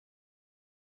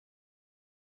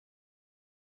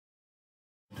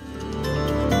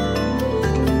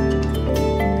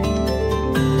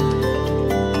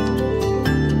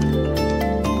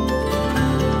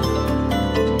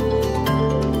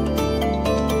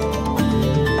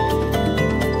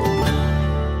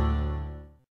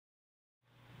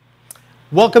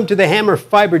Welcome to the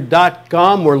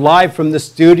HMMR We're live from the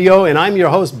studio, and I'm your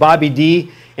host, Bobby D.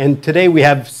 And today we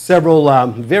have several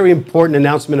very important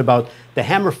announcements about the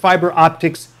HMMR Fiber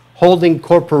Optics Holding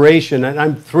Corporation. And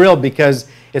I'm thrilled because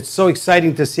it's so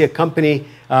exciting to see a company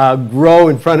grow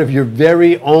in front of your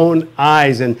very own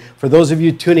eyes. And for those of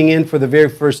you tuning in for the very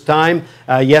first time,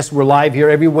 yes, we're live here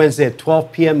every Wednesday at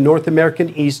 12 p.m. North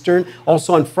American Eastern,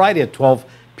 also on Friday at 12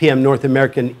 p.m. North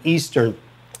American Eastern.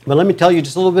 But let me tell you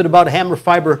just a little bit about HMMR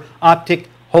Fiber Optic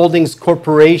Holdings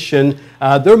Corporation.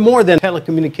 They're more than a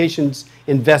telecommunications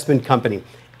investment company.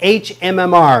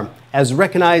 HMMR has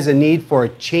recognized a need for a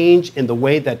change in the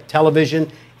way that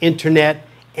television, internet,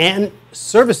 and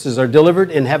services are delivered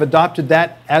and have adopted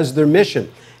that as their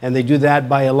mission. And they do that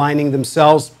by aligning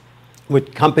themselves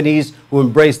with companies who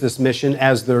embrace this mission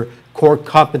as their core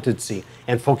competency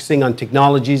and focusing on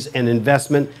technologies and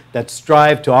investment that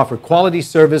strive to offer quality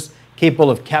service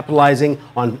capable of capitalizing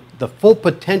on the full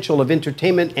potential of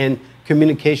entertainment and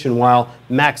communication while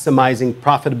maximizing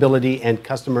profitability and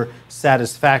customer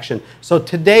satisfaction. So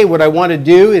today what I want to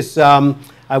do is I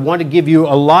want to give you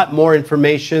a lot more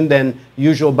information than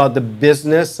usual about the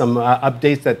business, some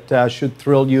updates that should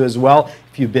thrill you as well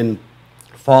if you've been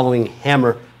following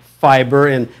HMMR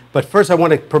Fiber. But first I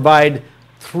want to provide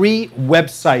 3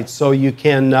 websites so you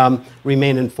can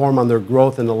remain informed on their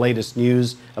growth and the latest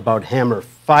news about HMMR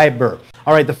Fiber.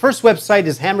 All right, the first website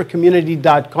is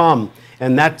HMMRcommunity.com,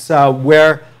 and that's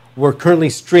where we're currently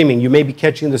streaming. You may be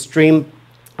catching the stream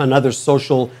on other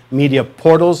social media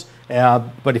portals,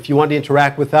 but if you want to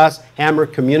interact with us,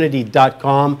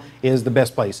 HMMRcommunity.com is the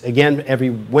best place. Again,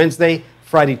 every Wednesday,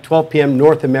 Friday, 12 p.m.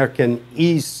 North American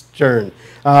Eastern.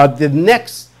 The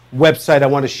next website I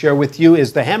want to share with you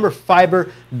is the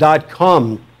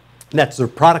HMMRfiber.com. That's their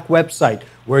product website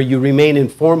where you remain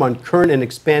informed on current and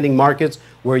expanding markets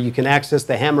where you can access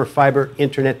the HMMR Fiber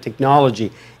Internet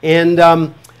technology. And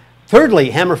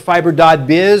thirdly,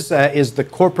 HMMRfiber.biz is the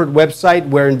corporate website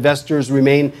where investors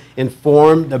remain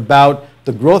informed about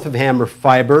the growth of HMMR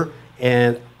Fiber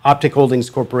and Optic Holdings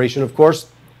Corporation, of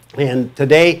course. And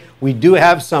today we do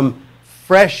have some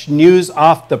fresh news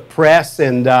off the press,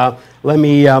 and let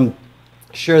me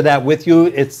share that with you.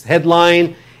 Its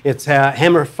headline, it's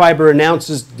HMMR Fiber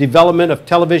announces development of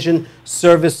television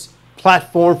service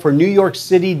platform for New York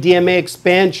City DMA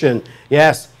expansion.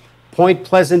 Yes, Point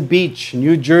Pleasant Beach,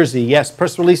 New Jersey. Yes,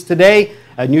 press release today,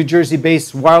 a New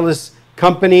Jersey-based wireless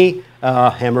company,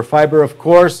 HMMR Fiber, of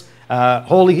course,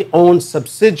 wholly owned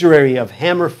subsidiary of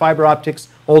HMMR Fiber Optics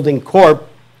Holding Corp.,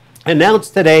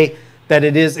 announced today that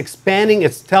it is expanding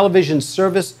its television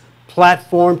service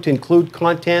platform to include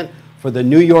content for the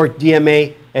New York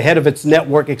DMA ahead of its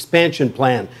network expansion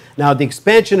plan. Now, the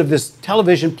expansion of this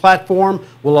television platform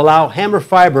will allow HMMR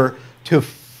Fiber to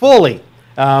fully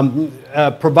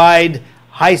provide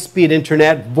high-speed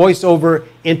internet, voice-over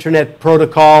internet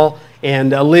protocol,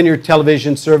 and linear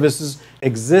television services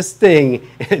existing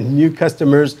and new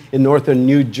customers in northern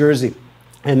New Jersey.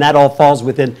 And that all falls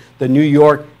within the New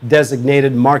York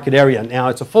designated market area. Now,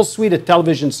 it's a full suite of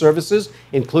television services,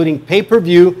 including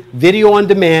pay-per-view, video on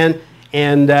demand,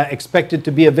 and expected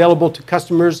to be available to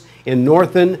customers in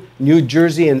northern New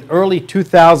Jersey in early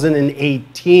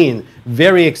 2018.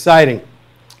 Very exciting.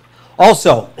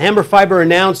 Also, HMMR Fiber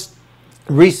announced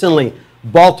recently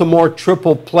Baltimore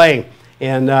Triple Play.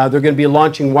 And they're going to be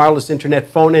launching wireless internet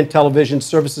phone and television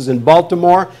services in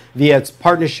Baltimore via its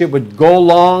partnership with Go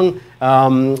Long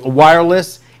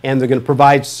Wireless. And they're going to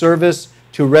provide service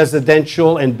to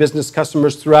residential and business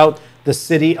customers throughout the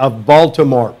city of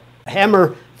Baltimore.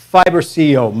 HMMR Fiber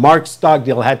CEO Mark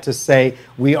Stockdale had to say,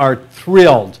 "We are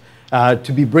thrilled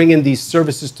to be bringing these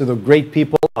services to the great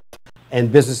people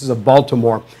and businesses of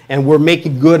Baltimore. And we're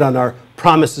making good on our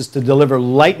promises to deliver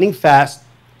lightning fast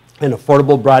and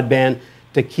affordable broadband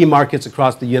to key markets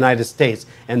across the United States."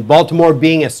 And Baltimore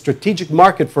being a strategic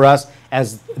market for us,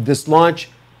 as this launch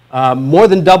more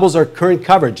than doubles our current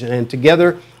coverage. And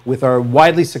together with our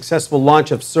widely successful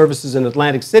launch of services in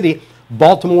Atlantic City,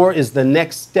 Baltimore is the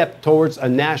next step towards a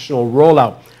national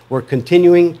rollout. We're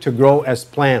continuing to grow as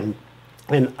planned.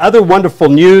 And other wonderful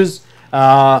news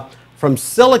from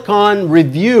Silicon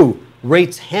Review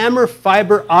rates HMMR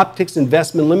Fiber Optics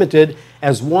Investment Limited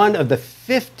as one of the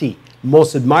 50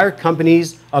 most admired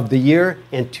companies of the year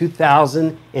in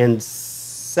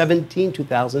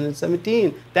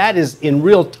 2017. That is in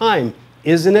real time,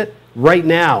 isn't it? Right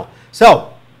now. So,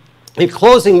 in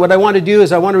closing, what I want to do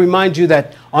is I want to remind you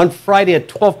that on Friday at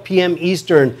 12 p.m.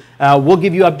 Eastern, we'll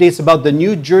give you updates about the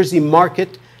New Jersey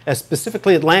market,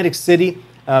 specifically Atlantic City,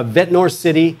 Ventnor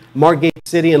City, Margate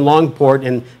City, and Longport,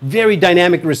 and very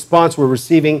dynamic response we're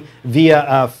receiving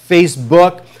via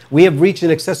Facebook. We have reached in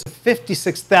excess of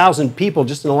 56,000 people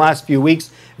just in the last few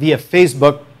weeks via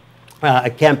Facebook.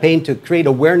 A campaign to create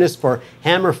awareness for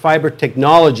hammer fiber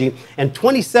technology, and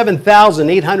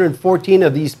 27,814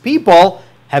 of these people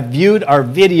have viewed our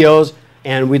videos,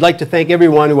 and we'd like to thank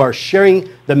everyone who are sharing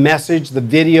the message, the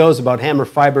videos about hammer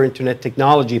fiber internet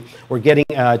technology. We're getting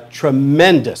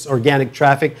tremendous organic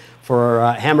traffic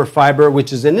for hammer fiber,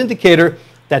 which is an indicator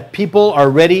that people are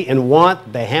ready and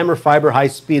want the hammer fiber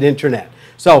high-speed internet.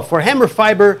 So for Hammer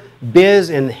Fiber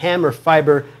Biz and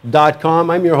HMMR,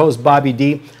 I'm your host, Bobby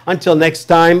D. Until next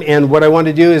time, and what I want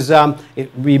to do is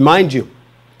remind you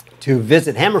to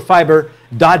visit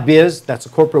hammerfiber.biz, that's a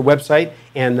corporate website,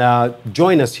 and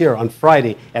join us here on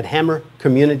Friday at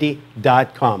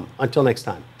hammercommunity.com. Until next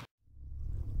time.